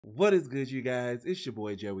What is good, you guys? It's your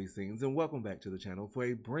boy Joey Sings, and welcome back to the channel for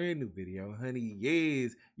a brand new video. Honey,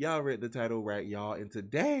 yes, y'all read the title right, y'all. And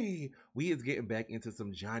today, we is getting back into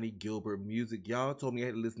some Johnnie Guilbert music. Y'all told me I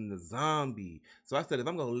had to listen to Zombie. So I said, if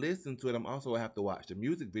I'm going to listen to it, I'm also going to have to watch the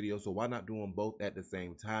music video. So why not do them both at the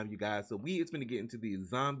same time, you guys? So we is going to get into the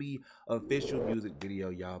Zombie official music video,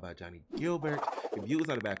 y'all, by Johnnie Guilbert. If you was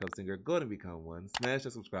not a backup singer, go ahead and become one. Smash the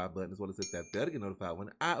subscribe button as well as hit that bell to get notified when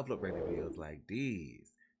I upload brand new videos like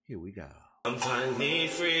these. Here we go. I'm finally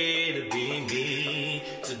free to be me,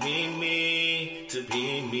 to be me, to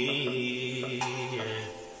be me. Yeah.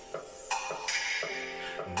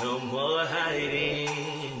 No more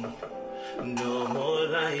hiding, no more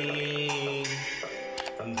lying.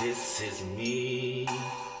 This is me.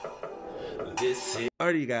 This is.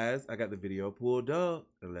 Alright, you guys, I got the video pulled up,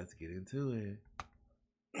 and let's get into it.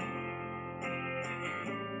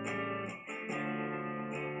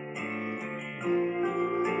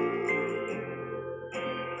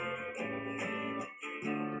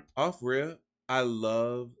 Off rip, I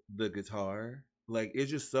love the guitar. Like,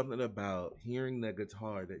 it's just something about hearing the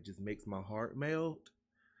guitar that just makes my heart melt.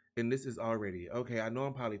 And this is already, okay, I know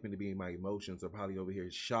I'm probably finna be in my emotions or probably over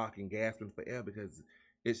here shocked and gasping for air because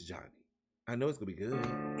it's Johnnie. I know it's gonna be good.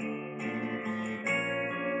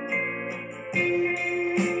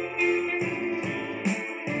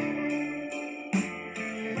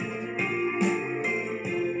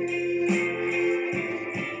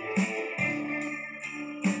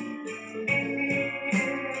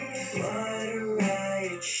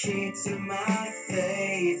 Sheets are my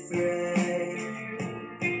favorite.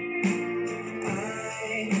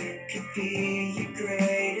 I could be your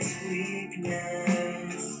greatest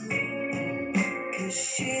weakness, 'cause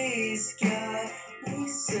she's got me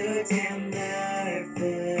so damn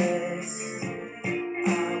nervous.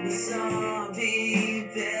 I'm a zombie,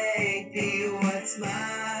 baby, what's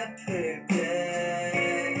my purpose?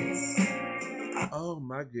 Oh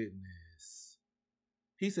my goodness.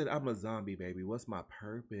 He said, I'm a zombie, baby. What's my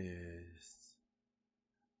purpose?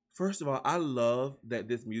 First of all, I love that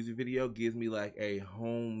this music video gives me like a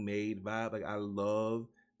homemade vibe. Like, I love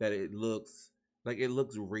that it looks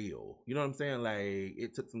real. You know what I'm saying? Like,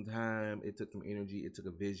 it took some time, it took some energy, it took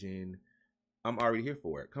a vision. I'm already here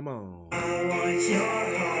for it. Come on. I want your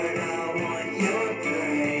heart, I want your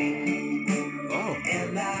brain. Oh.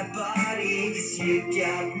 And my body, 'cause you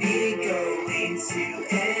got me going too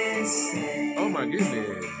insane. Oh my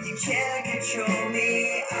goodness. You can't control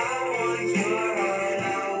me. I want your heart, I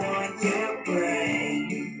want your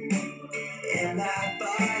brain. And my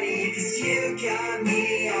body, 'cause you got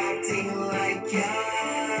me acting like a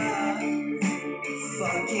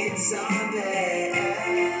fucking zombie.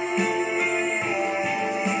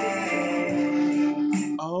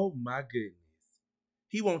 Oh my goodness.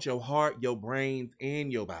 He wants your heart, your brains,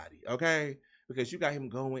 and your body, okay? Because you got him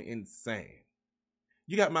going insane.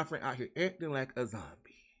 You got my friend out here acting like a zombie.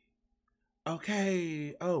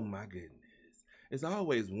 Okay. Oh my goodness. It's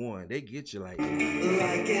always one. They get you like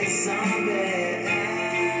a zombie.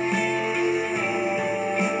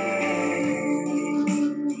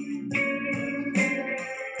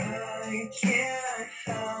 I can't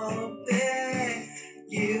help it.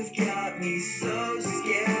 You've got me so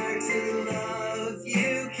scared to love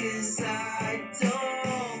you, 'cause I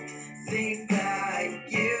don't think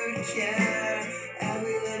that you care.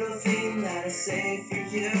 Every little thing that I say for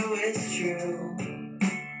you is true.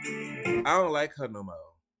 I don't like her no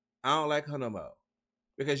more. I don't like her no more.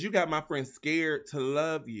 Because you got my friend scared to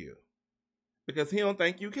love you. Because he don't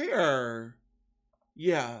think you care.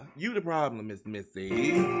 Yeah, you the problem, Miss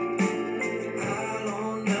Missy. I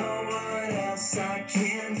don't know what else I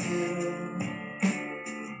can do.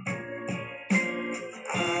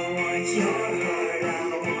 I want your heart, I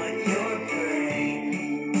want your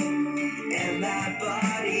brain. And my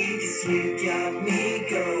body, 'cause you got me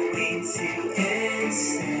going too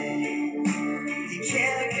insane. You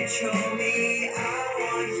can't control me. I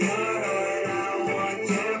want your heart, I want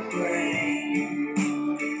your brain.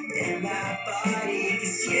 And my body,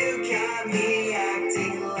 'cause you got me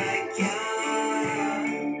acting like a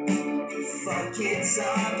fucking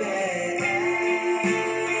zombie.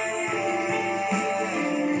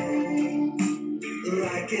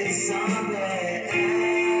 Like a zombie.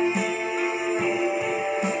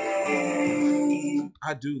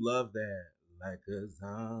 I do love that. Like a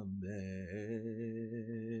zombie.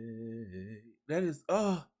 That is,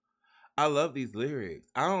 I love these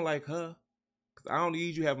lyrics. I don't like her. Because I don't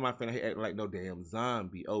need you having my friend acting like no damn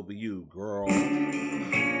zombie over you, girl.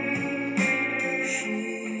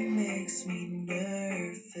 She makes me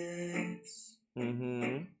nervous.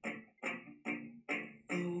 Mm-hmm.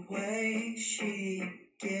 The way she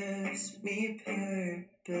gives gives me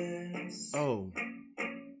purpose. Oh.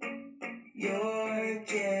 You're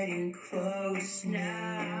getting close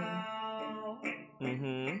now.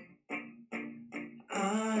 Mm-hmm.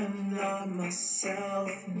 I'm not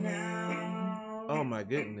myself now. Oh my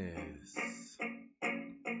goodness.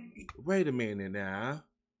 Wait a minute now.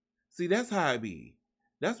 See, that's how I be.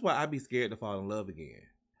 That's why I be scared to fall in love again.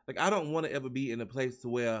 Like, I don't want to ever be in a place to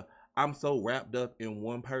where I'm so wrapped up in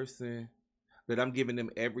one person that I'm giving them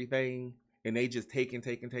everything and they just taking,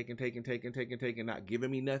 not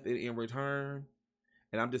giving me nothing in return.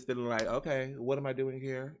 And I'm just feeling like, okay, what am I doing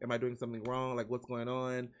here? Am I doing something wrong? Like, what's going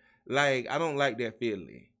on? Like, I don't like that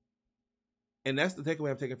feeling. And that's the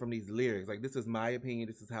takeaway I'm taking from these lyrics. Like, this is my opinion.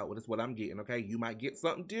 This is what I'm getting, okay? You might get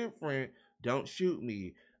something different. Don't shoot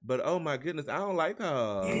me. But, oh my goodness, I don't like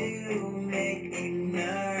her. You make me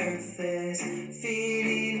nervous,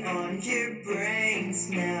 feeding on your brains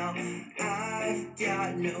now. I've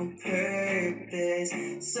got no purpose,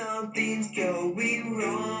 something's going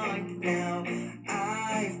wrong now.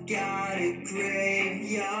 I've got a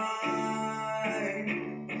graveyard.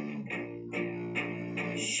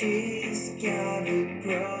 She's got a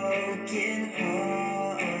broken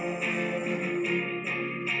heart.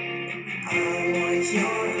 I want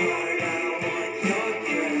your heart, I want your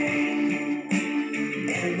brain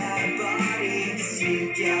and my body, 'cause you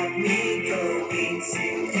got me going to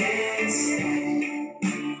insane.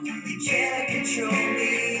 You can't control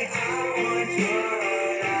me. I want your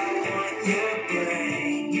heart, I want your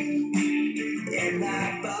brain and my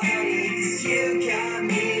body, 'cause you got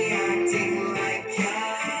me acting like a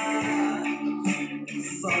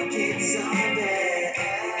fucking zombie.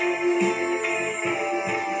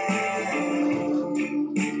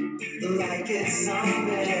 Like a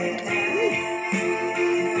zombie.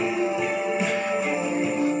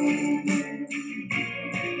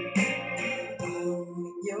 I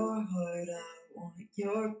want your heart, I want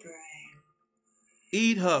your brain.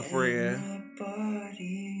 Eat her, And friend. my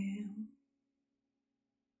body.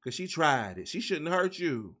 Because she tried it. She shouldn't hurt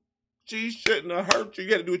you. She shouldn't have hurt you. You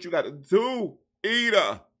got to do what you got to do. Eat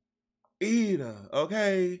her. Eat her,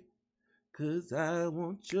 okay? Because I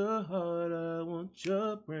want your heart, I want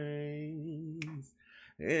your brains,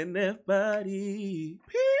 and that body,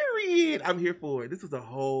 period. I'm here for it. This is a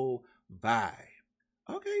whole vibe.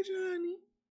 Okay, Johnnie.